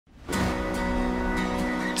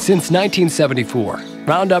Since 1974,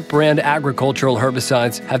 Roundup Brand Agricultural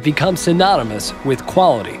Herbicides have become synonymous with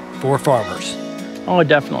quality for farmers. Oh, it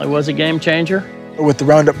definitely was a game changer. With the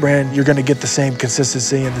Roundup brand, you're going to get the same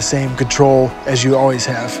consistency and the same control as you always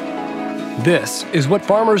have. This is what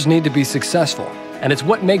farmers need to be successful, and it's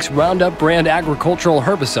what makes Roundup Brand Agricultural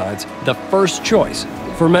Herbicides the first choice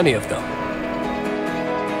for many of them.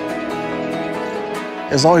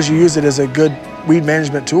 As long as you use it as a good weed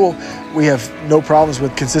management tool, we have no problems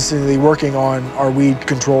with consistently working on our weed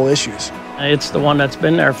control issues. It's the one that's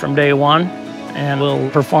been there from day one and will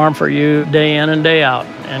perform for you day in and day out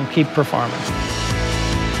and keep performing.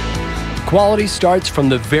 Quality starts from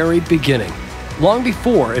the very beginning, long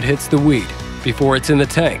before it hits the weed, before it's in the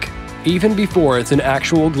tank, even before it's an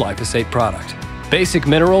actual glyphosate product. Basic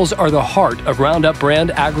minerals are the heart of Roundup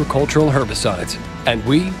Brand Agricultural Herbicides, and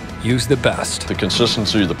we use the best. The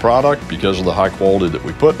consistency of the product, because of the high quality that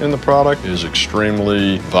we put in the product, is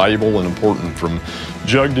extremely valuable and important from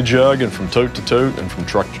jug to jug and from tote to tote and from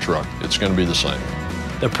truck to truck. It's going to be the same.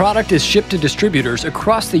 The product is shipped to distributors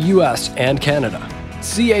across the U.S. and Canada.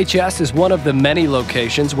 CHS is one of the many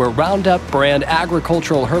locations where Roundup Brand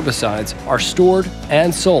Agricultural Herbicides are stored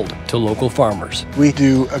and sold to local farmers. We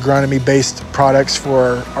do agronomy-based products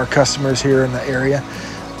for our customers here in the area.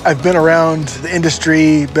 I've been around the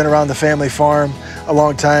industry, been around the family farm a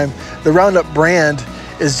long time. The Roundup brand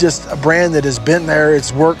is just a brand that has been there.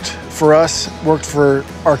 It's worked for us, worked for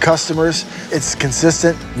our customers. It's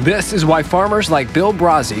consistent. This is why farmers like Bill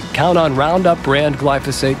Brazzi count on Roundup Brand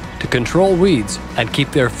glyphosate to control weeds and keep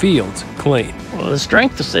their fields clean. Well, the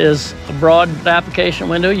strength is a broad application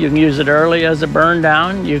window. You can use it early as a burn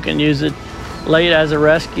down. You can use it late as a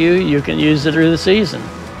rescue. You can use it through the season.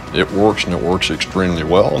 It works, and it works extremely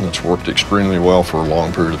well, and it's worked extremely well for a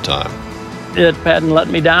long period of time. It hadn't let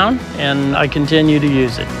me down, and I continue to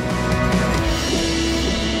use it.